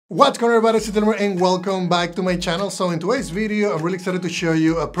What's going on, everybody? It's September and welcome back to my channel. So in today's video, I'm really excited to show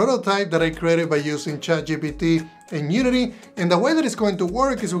you a prototype that I created by using ChatGPT and Unity. And the way that it's going to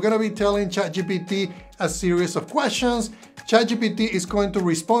work is we're going to be telling ChatGPT a series of questions. ChatGPT is going to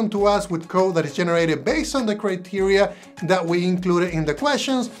respond to us with code that is generated based on the criteria that we included in the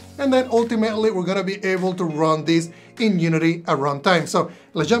questions. And then ultimately, we're going to be able to run this in Unity at runtime. So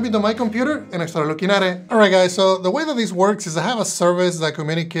let's jump into my computer and I start looking at it. All right, guys, so the way that this works is I have a service that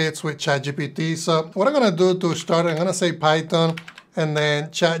communicates with ChatGPT. So what I'm going to do to start, I'm going to say Python and then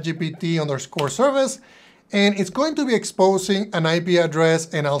ChatGPT_service. And it's going to be exposing an IP address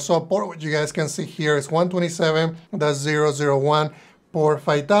and also a port, which you guys can see here is 127.0.0.1 port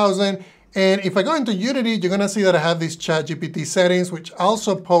 5000. And if I go into Unity, you're gonna see that I have these ChatGPT settings, which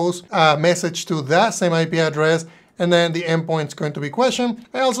also post a message to that same IP address. And then the endpoint is going to be question.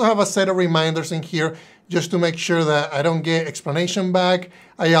 I also have a set of reminders in here just to make sure that I don't get explanation back.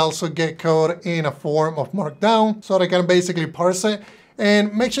 I also get code in a form of markdown so that I can basically parse it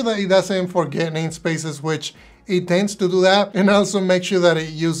and make sure that it doesn't forget namespaces, which it tends to do that. And also make sure that it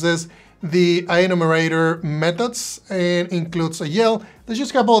uses the enumerator methods and includes Ariyel. There's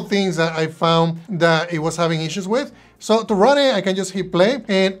just a couple of things that I found that it was having issues with. So to run it, I can just hit play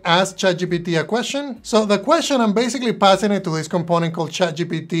and ask ChatGPT a question. So the question, I'm basically passing it to this component called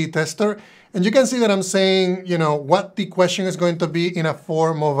ChatGPT tester. And you can see that I'm saying, what the question is going to be in a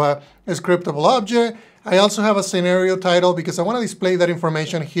form of a scriptable object. I also have a scenario title because I want to display that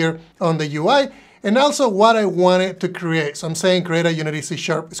information here on the UI. And also what I want it to create. So I'm saying create a Unity C#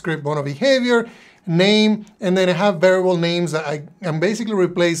 script model behavior, name, and then I have variable names that I'm basically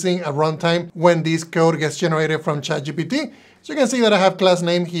replacing at runtime when this code gets generated from ChatGPT. So you can see that I have class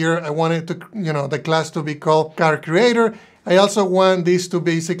name here. I want it to, the class to be called car creator. I also want this to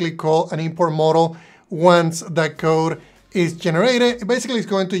basically call an import model once that code is generated. Basically, it's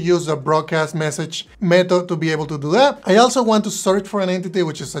going to use the broadcast message method to be able to do that. I also want to search for an entity,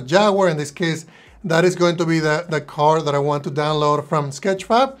 which is a Jaguar. In this case, that is going to be the car that I want to download from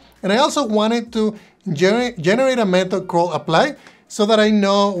Sketchfab. And I also wanted to generate a method called apply so that I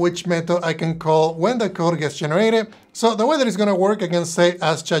know which method I can call when the code gets generated. So the way that it's going to work, I can say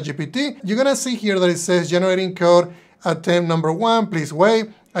ask ChatGPT. You're going to see here that it says generating code attempt number 1, please wait.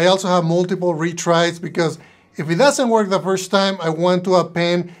 I also have multiple retries because if it doesn't work the first time, I want to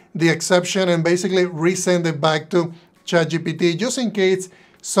append the exception and basically resend it back to ChatGPT just in case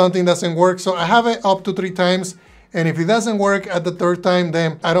something doesn't work. So I have it up to 3 times. And if it doesn't work at the 3rd time,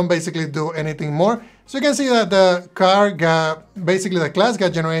 then I don't basically do anything more. So you can see that the the class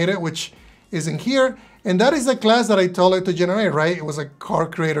got generated, which is in here. And that is the class that I told it to generate, right? It was a car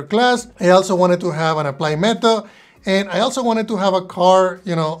creator class. I also wanted to have an apply method. And I also wanted to have a car,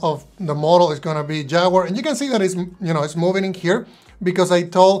 of the model is going to be Jaguar. And you can see that it's, it's moving in here because I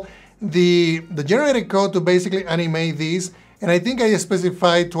told the generated code to basically animate these. And I think I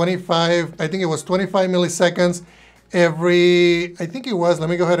specified 25 milliseconds every, let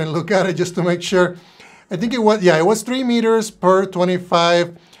me go ahead and look at it just to make sure. I think it was 3 meters per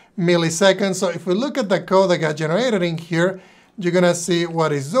 25 milliseconds. So if we look at the code that got generated in here, you're going to see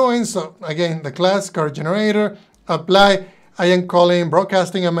what it's doing. So again, the class car generator, apply, I am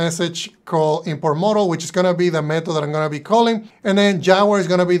broadcasting a message called import model, which is going to be the method that I'm going to be calling. And then Jaguar is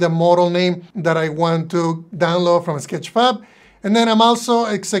going to be the model name that I want to download from Sketchfab. And then I'm also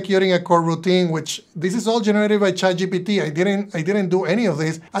executing a core routine, which this is all generated by ChatGPT. I didn't do any of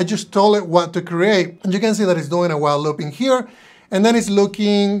this. I just told it what to create. And you can see that it's doing a while loop in here. And then it's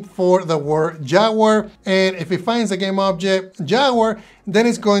looking for the word Jaguar. And if it finds the game object Jaguar, then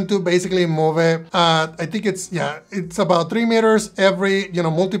it's going to basically move it at, I think it's about 3 meters every,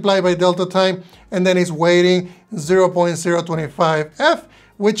 multiplied by delta time. And then it's waiting 0.025 F,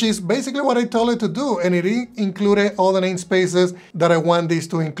 which is basically what I told it to do. And it included all the namespaces that I want this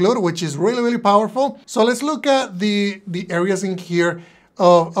to include, which is really, really powerful. So let's look at the areas in here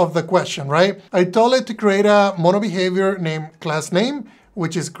of the question, right? I told it to create a model behavior named class name,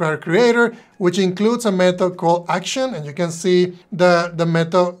 which is car creator, which includes a method called action. And you can see the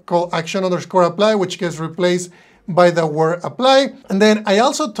method called action_apply, which gets replaced by the word apply. And then I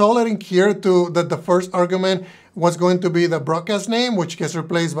also told it in here that the first argument was going to be the broadcast name, which gets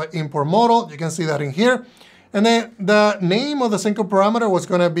replaced by import model. You can see that in here. And then the name of the single parameter was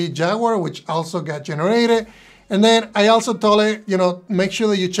going to be Jaguar, which also got generated. And then I also told it, make sure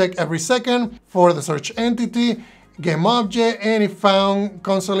that you check every second for the search entity, game object, and it found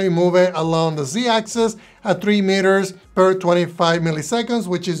constantly moving along the z-axis at 3 meters per 25 milliseconds,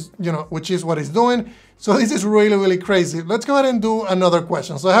 which is what it's doing. So this is really, really crazy. Let's go ahead and do another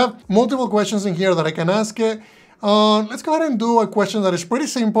question. So I have multiple questions in here that I can ask it. Let's go ahead and do a question that is pretty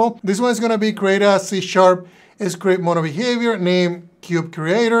simple. This one is going to be create a C# script model behavior named cube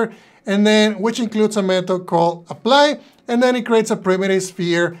creator, and then which includes a method called apply, and then it creates a primitive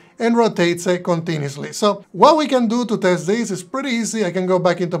sphere and rotates it continuously. So what we can do to test this is pretty easy. I can go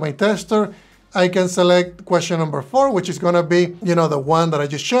back into my tester. I can select question number 4, which is going to be, the one that I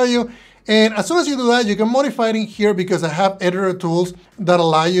just showed you. And as soon as you do that, you can modify it in here because I have editor tools that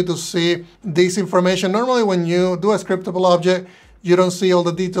allow you to see this information. Normally, when you do a scriptable object, you don't see all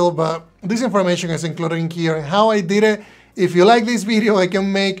the detail, but this information is included in here and how I did it. If you like this video, I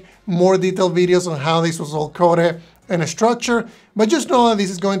can make more detailed videos on how this was all coded and structured, but just know that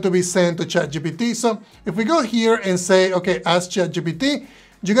this is going to be sent to ChatGPT. So if we go here and say, okay, ask ChatGPT,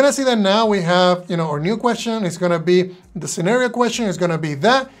 you're gonna see that now we have, our new question is gonna be the scenario question is gonna be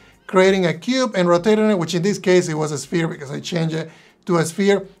that, creating a cube and rotating it, which in this case, it was a sphere because I changed it to a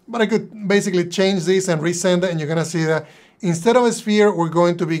sphere, but I could basically change this and resend it, and you're gonna see that instead of a sphere, we're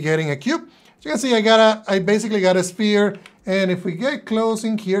going to be getting a cube. So you can see I basically got a sphere, and if we get close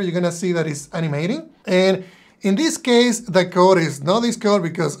in here, you're gonna see that it's animating. And in this case, the code is not this code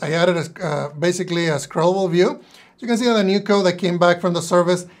because I added basically a scrollable view. You can see the new code that came back from the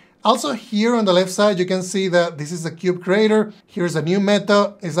service. Also here on the left side, you can see that this is a cube creator. Here's a new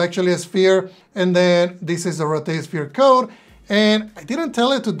method. It's actually a sphere. And then this is the rotate sphere code. And I didn't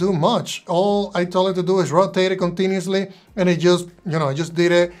tell it to do much. All I told it to do is rotate it continuously. And it just, it just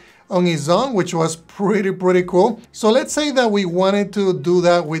did it on its own, which was pretty cool. So let's say that we wanted to do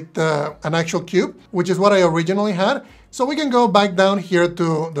that with an actual cube, which is what I originally had. So we can go back down here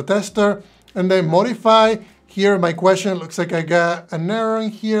to the tester and then modify. Here, my question looks like I got an error in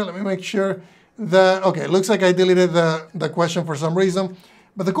here. Let me make sure that, okay, it looks like I deleted the question for some reason.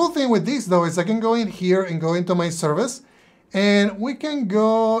 But the cool thing with this though is I can go in here and go into my service, and we can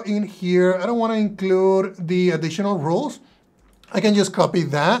go in here. I don't want to include the additional rules. I can just copy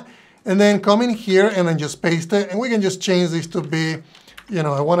that and then come in here and then just paste it. And we can just change this to be,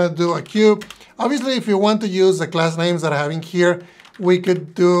 I want to do a cube. Obviously, if you want to use the class names that I have in here, we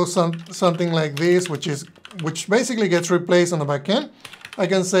could do something like this, which basically gets replaced on the back end. I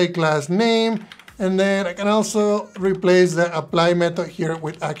can say class name, and then I can also replace the apply method here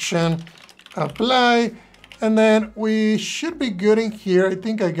with action apply. And then we should be good in here. I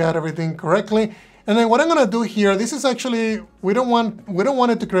think I got everything correctly. And then what I'm gonna do here, this is actually, we don't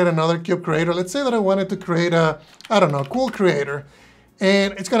want it to create another cube creator. Let's say that I wanted to create a, cool creator.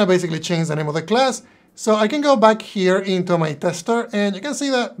 And it's gonna basically change the name of the class. So I can go back here into my tester, and you can see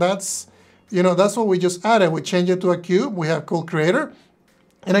that that's what we just added. We changed it to a cube. We have cool creator.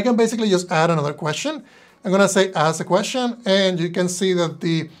 And I can basically just add another question. I'm gonna say ask a question, and you can see that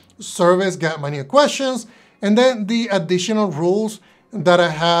the service got my new questions, and then the additional rules that I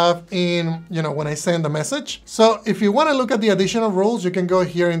have in, when I send the message. So if you wanna look at the additional rules, you can go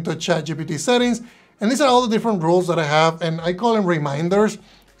here into ChatGPT settings, and these are all the different rules that I have, and I call them reminders.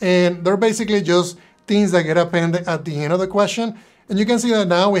 And they're basically just things that get appended at the end of the question. And you can see that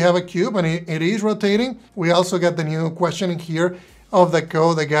now we have a cube and it is rotating. We also got the new question in here of the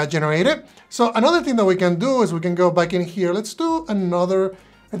code that got generated. So another thing that we can do is we can go back in here. Let's do another,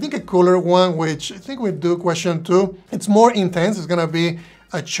 I think a cooler one, which I think we do question 2. It's more intense. It's gonna be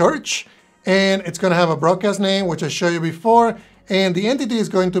a church, and it's gonna have a broadcast name, which I showed you before. And the entity is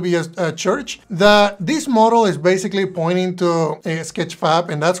going to be a church. This model is basically pointing to a Sketchfab,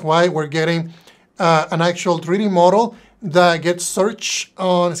 and that's why we're getting an actual 3D model that gets searched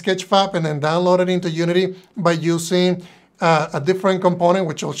on Sketchfab and then downloaded into Unity by using a different component,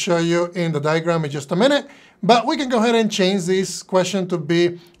 which I'll show you in the diagram in just a minute. But we can go ahead and change this question to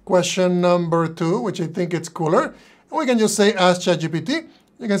be question number 2, which I think it's cooler. And we can just say ask ChatGPT.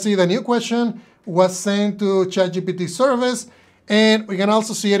 You can see the new question was sent to ChatGPT service. And we can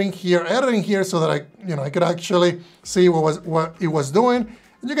also see it in here, editing here, so that I could actually see what it was doing.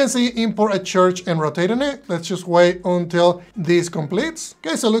 And you can see import a church and rotating it. Let's just wait until this completes.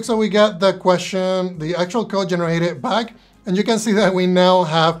 Okay, so it looks like we got the question, the actual code generated back. And you can see that we now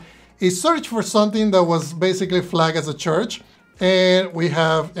have a search for something that was basically flagged as a church. And we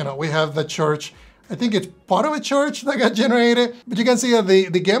have, we have the church. I think it's part of a church that got generated, but you can see that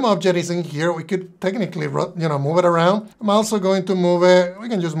the game object is in here. We could technically, move it around. I'm also going to move it. We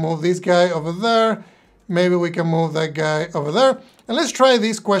can just move this guy over there. Maybe we can move that guy over there. And let's try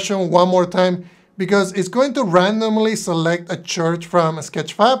this question one more time, because it's going to randomly select a church from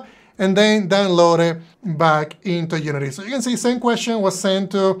Sketchfab and then download it back into Unity. So you can see same question was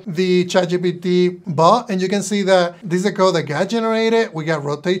sent to the ChatGPT bot, and you can see that this is the code that got generated. We got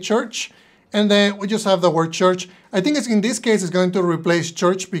rotate church. And then we just have the word church. I think in this case, it's going to replace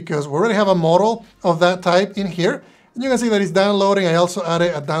church because we already have a model of that type in here. And you can see that it's downloading. I also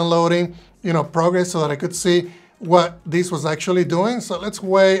added a downloading, progress so that I could see what this was actually doing. So let's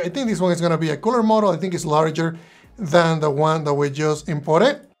wait. I think this one is going to be a cooler model. I think it's larger than the one that we just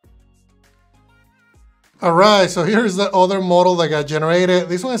imported. All right, so here's the other model that got generated.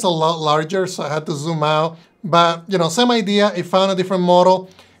 This one is a lot larger, so I had to zoom out. But, same idea. It found a different model,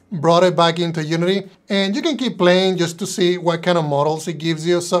 brought it back into Unity, and you can keep playing just to see what kind of models it gives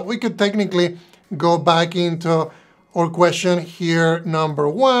you. So we could technically go back into our question here, number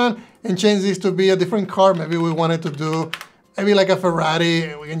 1, and change this to be a different car. Maybe we wanted to do maybe like a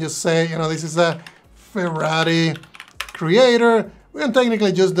Ferrari. We can just say, this is a Ferrari creator. We can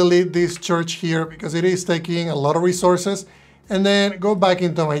technically just delete this church here because it is taking a lot of resources. And then go back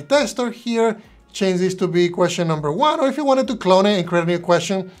into my tester here, change this to be question number 1. Or if you wanted to clone it and create a new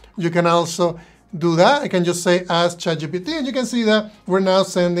question, you can also do that. I can just say ask ChatGPT, and you can see that we're now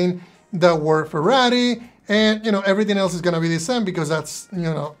sending the word Ferrari, and everything else is going to be the same because that's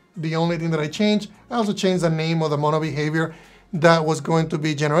the only thing that I changed. I also changed the name of the mono behavior that was going to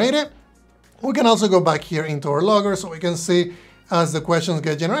be generated. We can also go back here into our logger so we can see as the questions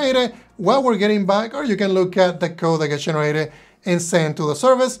get generated what we're getting back, or you can look at the code that gets generated and sent to the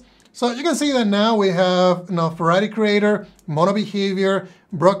service. So you can see that now we have Ferrari creator, mono behavior,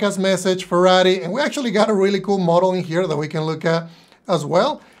 broadcast message, Ferrari, and we actually got a really cool model in here that we can look at as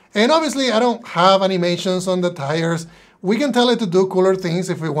well. And obviously I don't have animations on the tires. We can tell it to do cooler things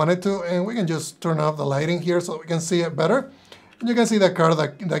if we wanted to, and we can just turn off the lighting here so we can see it better. And you can see the car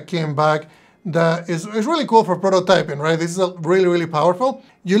that came back. That is really cool for prototyping, right? This is really, really powerful.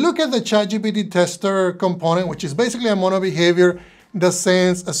 You look at the ChatGPT tester component, which is basically a mono behavior that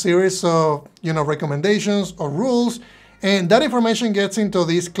sends a series of recommendations or rules, and that information gets into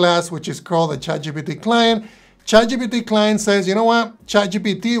this class, which is called the ChatGPT client. ChatGPT client says, you know what,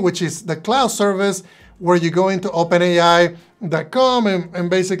 ChatGPT, which is the cloud service where you go into openai.com and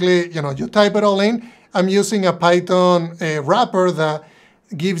basically, you type it all in. I'm using a Python wrapper that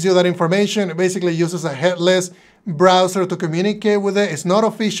gives you that information. It basically uses a headless browser to communicate with it. It's not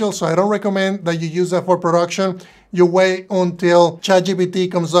official, so I don't recommend that you use that for production. You wait until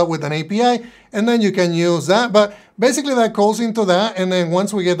ChatGPT comes up with an API, and then you can use that. But basically that calls into that, and then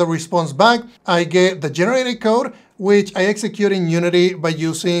once we get the response back, I get the generated code, which I execute in Unity by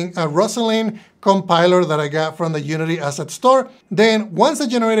using a Roslyn compiler that I got from the Unity Asset Store. Then once the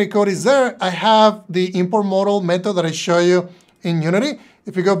generated code is there, I have the import model method that I show you in Unity.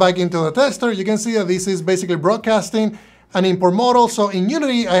 If you go back into the tester, you can see that this is basically broadcasting an import model. So in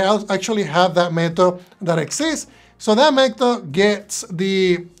Unity, I actually have that method that exists. So that method gets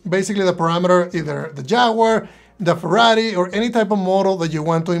basically the parameter, either the Jaguar, the Ferrari, or any type of model that you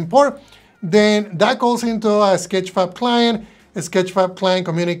want to import. Then that goes into a Sketchfab client. A Sketchfab client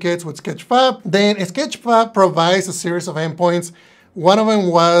communicates with Sketchfab. Then Sketchfab provides a series of endpoints. One of them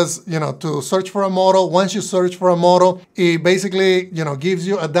was, to search for a model. Once you search for a model, it basically, gives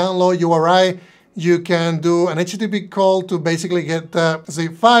you a download URI. You can do an HTTP call to basically get the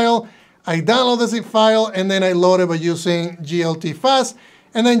zip file. I download the zip file, and then I load it by using GLT-Fast.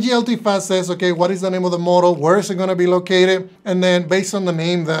 And then GLT-Fast says, okay, what is the name of the model? Where is it going to be located? And then based on the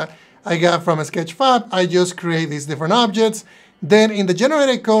name that I got from a Sketchfab, I just create these different objects. Then in the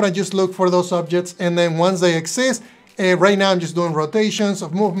generated code, I just look for those objects. And then once they exist, right now I'm just doing rotations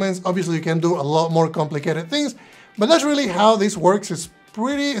of movements. Obviously, you can do a lot more complicated things, but that's really how this works. It's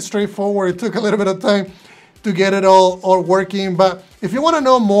pretty straightforward. It took a little bit of time to get it all working. But if you want to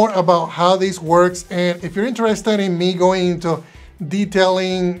know more about how this works, and if you're interested in me going into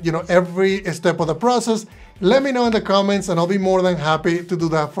detailing, every step of the process, let me know in the comments, and I'll be more than happy to do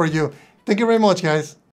that for you. Thank you very much, guys.